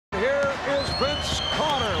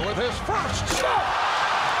his first stop.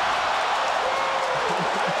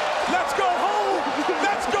 Let's go home.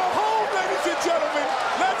 Let's go home, ladies and gentlemen.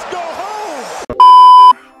 Let's go home.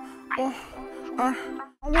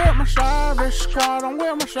 I'm with my savage squad. I'm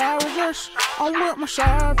with my savages. I'm with my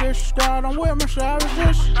savage squad. I'm with my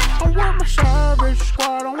savages. I'm with my savage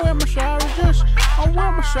squad. I'm with my savages. I'm with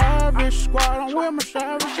my savage squad. I'm with my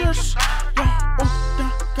savages.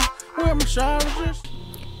 With my savages.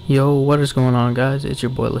 Yo, what is going on, guys? It's your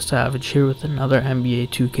boy LaSavage here with another NBA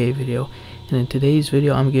 2K video, and in today's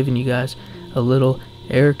video I'm giving you guys a little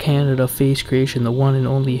Air Canada face creation, the one and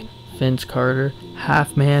only Vince Carter,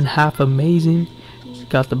 half man, half amazing.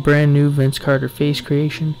 Got the brand new Vince Carter face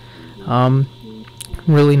creation.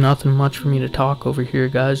 Really nothing much for me to talk over here,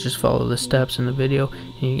 guys. Just follow the steps in the video,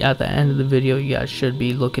 and at the end of the video you guys should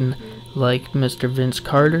be looking like Mr. Vince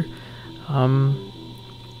Carter.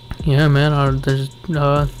 Yeah, man,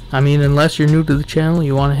 I mean, unless you're new to the channel,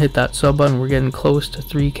 you want to hit that sub button. We're getting close to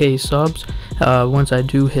 3K subs. Once I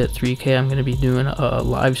do hit 3K, I'm going to be doing a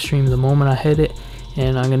live stream the moment I hit it,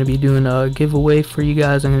 and I'm going to be doing a giveaway for you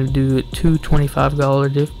guys. I'm going to do two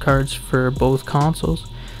 $25 gift cards for both consoles.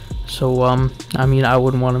 So, I mean, I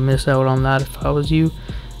wouldn't want to miss out on that if I was you.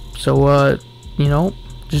 So, you know,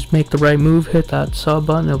 just make the right move, hit that sub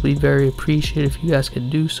button. It'll be very appreciated if you guys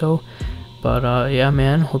could do so. But yeah,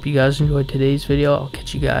 man, hope you guys enjoyed today's video. I'll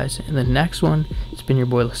catch you guys in the next one. It's been your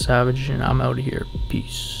boy LaSavage, and I'm out of here.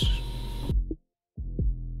 Peace.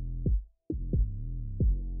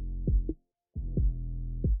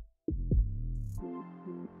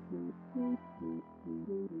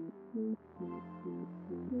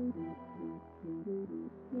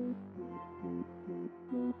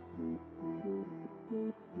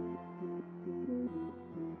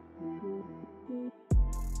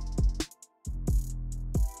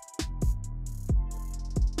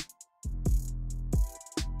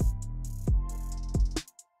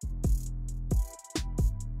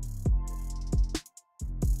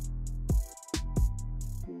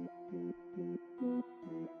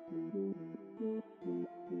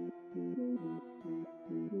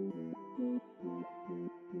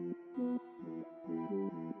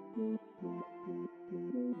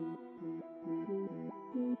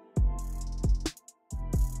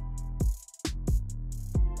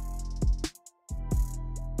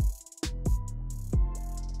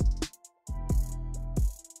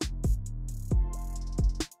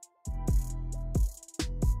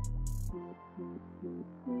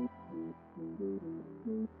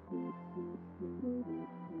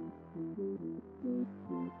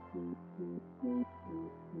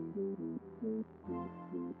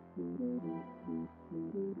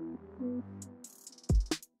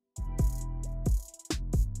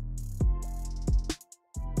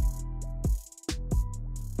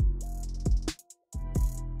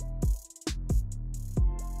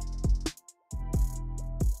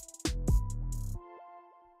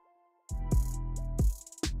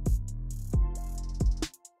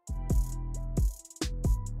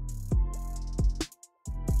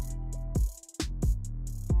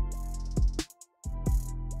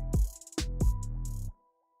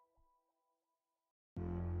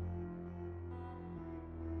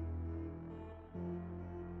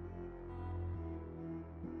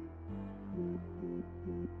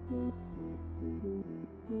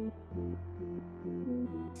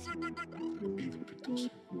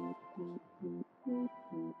 Even